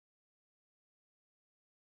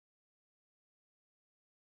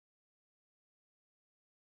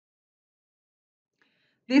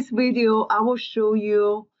This video, I will show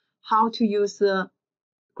you how to use a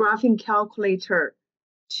graphing calculator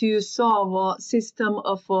to solve a system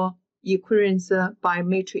of equations by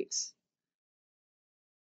matrix.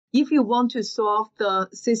 If you want to solve the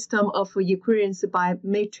system of equations by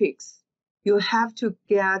matrix, you have to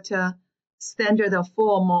get a standard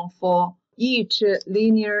form for each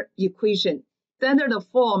linear equation. Standard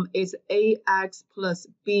form is ax plus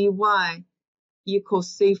by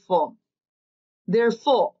equals c form.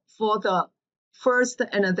 Therefore, for the first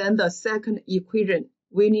and then the second equation,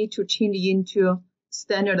 we need to change into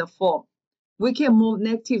standard form. We can move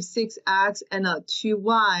negative 6x and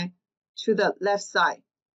 2y to the left side.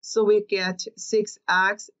 So we get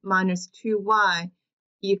 6x minus 2y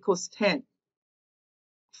equals 10.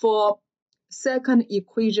 For second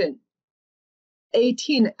equation,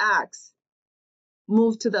 18x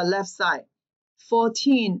move to the left side,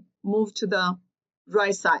 14 move to the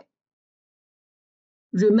right side.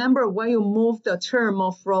 Remember, when you move the term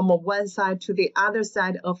from one side to the other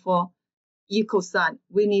side of equal sign,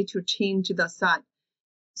 we need to change the sign.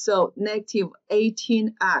 So negative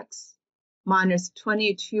 18x minus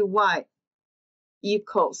 22y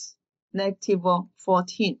equals negative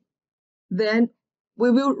 14. Then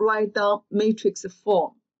we will write down matrix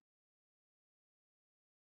form.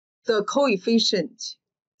 The coefficient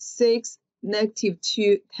 6, negative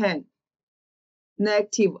 2, 10,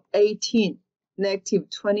 negative 18, negative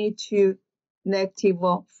 22, negative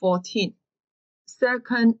 14.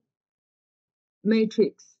 Second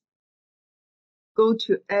matrix, go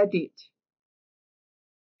to edit,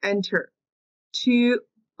 enter 2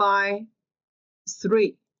 by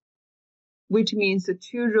 3, which means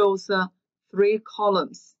 2 rows, 3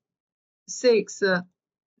 columns. 6,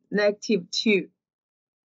 negative 2,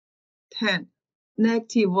 10,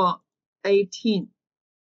 negative 18,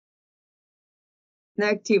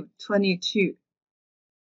 negative 22,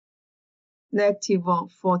 negative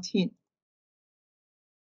 14.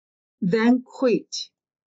 Then quit.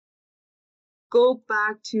 Go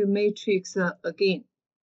back to matrix again.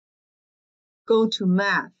 Go to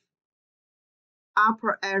math,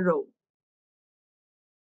 upper arrow.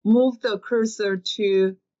 Move the cursor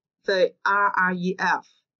to the RREF.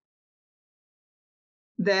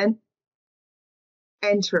 Then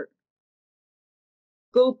enter.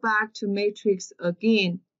 Go back to matrix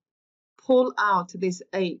again. Pull out this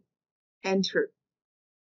A. Enter.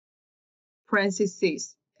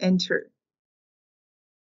 Parentheses. Enter.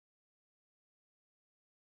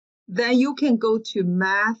 Then you can go to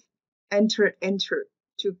math, enter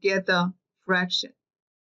to get the fraction.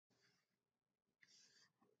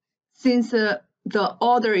 Since the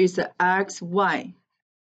order is x, y,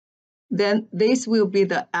 then this will be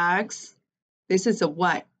the x, this is a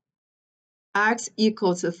y. X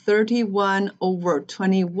equals 31 over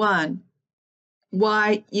 21.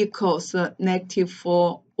 Y equals negative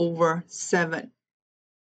 4 over 7.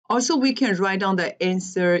 Also, we can write down the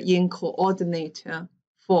answer in coordinate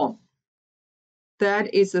form.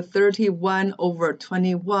 That is 31 over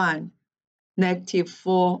 21, negative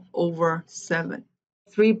 4 over 7.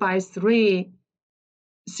 3 by 3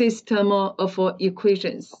 system of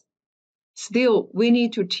equations. Still, we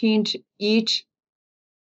need to change each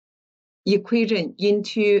equation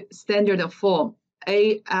into standard form.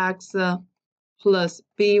 Ax plus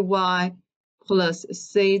by plus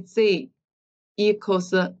cz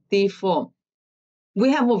equals d form.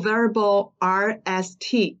 We have a variable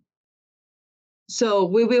rst. So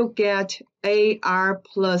we will get ar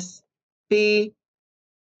plus bs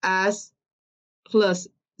plus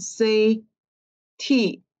ct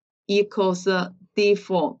equals d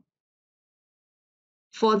form.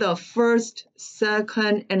 For the first,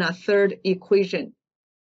 second, and third equation,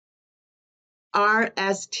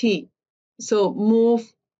 rst. So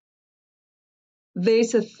move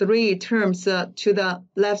these 3 terms to the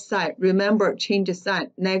left side. Remember, change the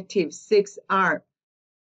sign. Negative 6r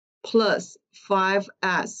plus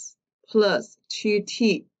 5s plus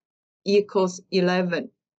 2t equals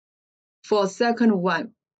 11. For second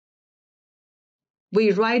one,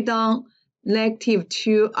 we write down negative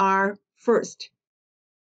 2r first.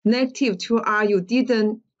 Negative 2r, you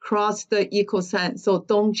didn't cross the equal sign, so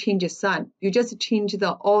don't change the sign. You just change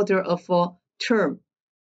the order of a term.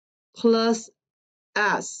 Plus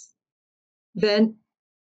s. Then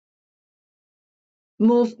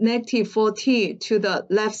move negative 4t to the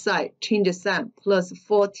left side, change the sign, plus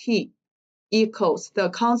 4t equals the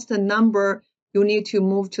constant number you need to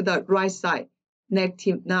move to the right side,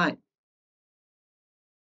 negative 9.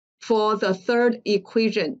 For the third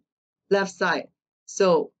equation, left side,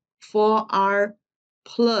 so 4r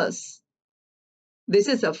plus, this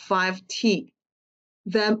is a 5t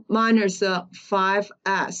then minus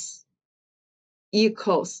 5s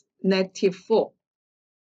equals negative 4.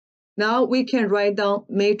 Now we can write down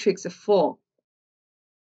matrix form.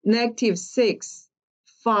 Negative 6,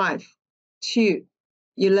 5, 2,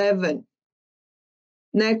 11,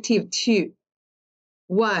 negative 2,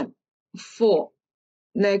 1, 4,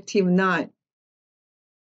 negative 9,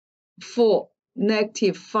 4,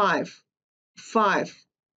 negative 5, 5,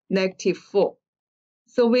 negative 4.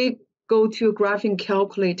 So we go to graphing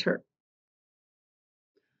calculator.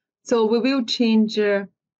 So we will change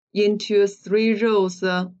into 3 rows,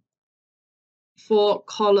 4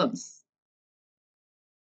 columns.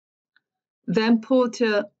 Then put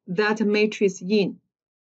that matrix in.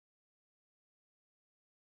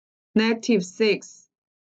 Negative 6,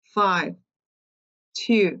 5,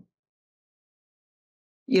 2,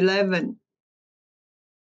 11,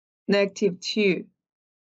 negative 2,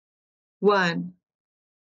 1,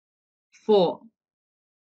 4,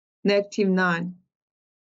 negative 9,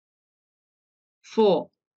 4,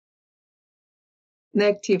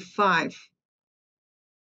 negative 5,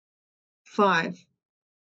 5,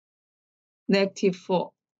 negative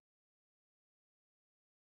 4.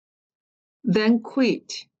 Then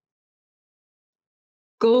quit.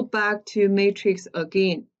 Go back to matrix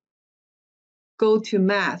again. Go to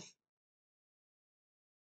math.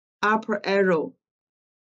 Upper arrow.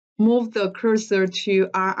 Move the cursor to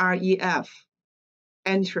RREF.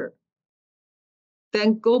 Enter.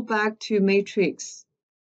 Then go back to matrix.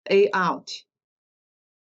 A out.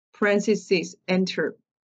 Parentheses, enter.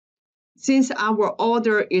 Since our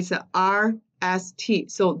order is R, S, T,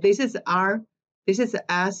 so this is R, this is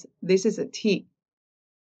S, this is T.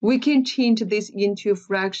 We can change this into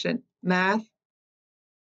fraction. Math,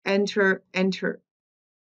 enter, enter.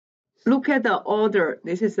 Look at the order.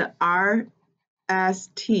 This is R, S,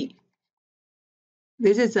 T.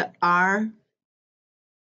 This is R,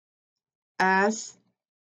 S,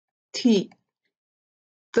 T.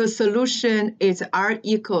 The solution is R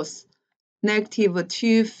equals negative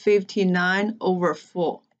 259 over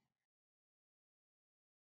 4.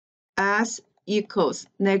 S equals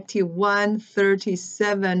negative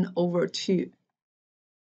 137 over 2.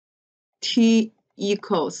 T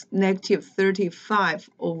equals negative 35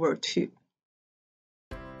 over 2.